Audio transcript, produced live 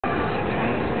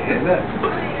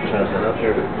Trying to set up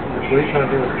here, but what are you trying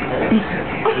to do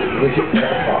with your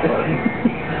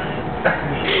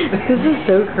This is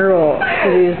so cruel to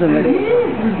do somebody.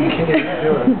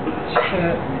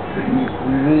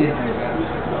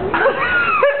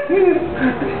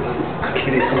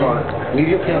 Kitty, come on. Leave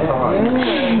your pants on.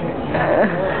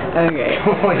 Okay.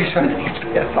 Why are you trying to leave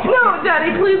your pants on? No,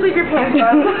 Daddy, please leave your pants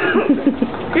on.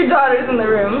 Your daughter's in the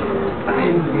room.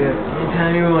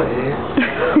 Anytime you want, eh?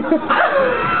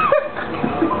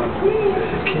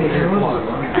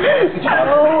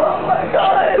 Oh my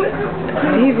God.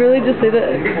 Did he really just say that?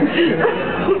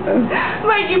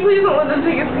 Mikey, please don't let them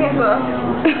take his pants off.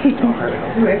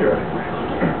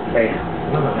 Hey,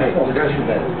 no, hey, you guys should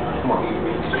bed. Come on.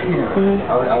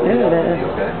 I'll get you,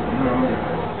 okay?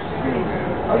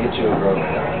 I'll get you a girl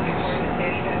right now.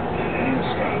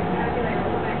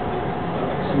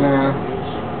 Nah.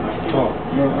 Oh,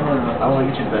 No. I want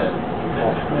to get you to bed.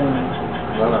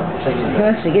 No, take you to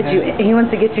bed. He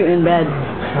wants to get you in bed. I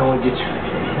want to get you.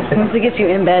 He wants to get you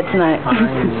in bed tonight.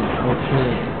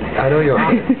 I know you're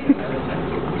okay.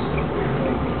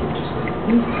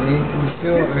 You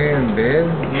still in bed?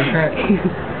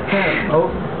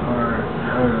 Oh,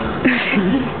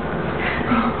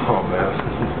 Oh, man.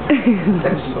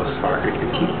 I'm so sorry.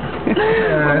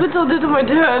 What did I do to my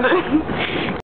dad?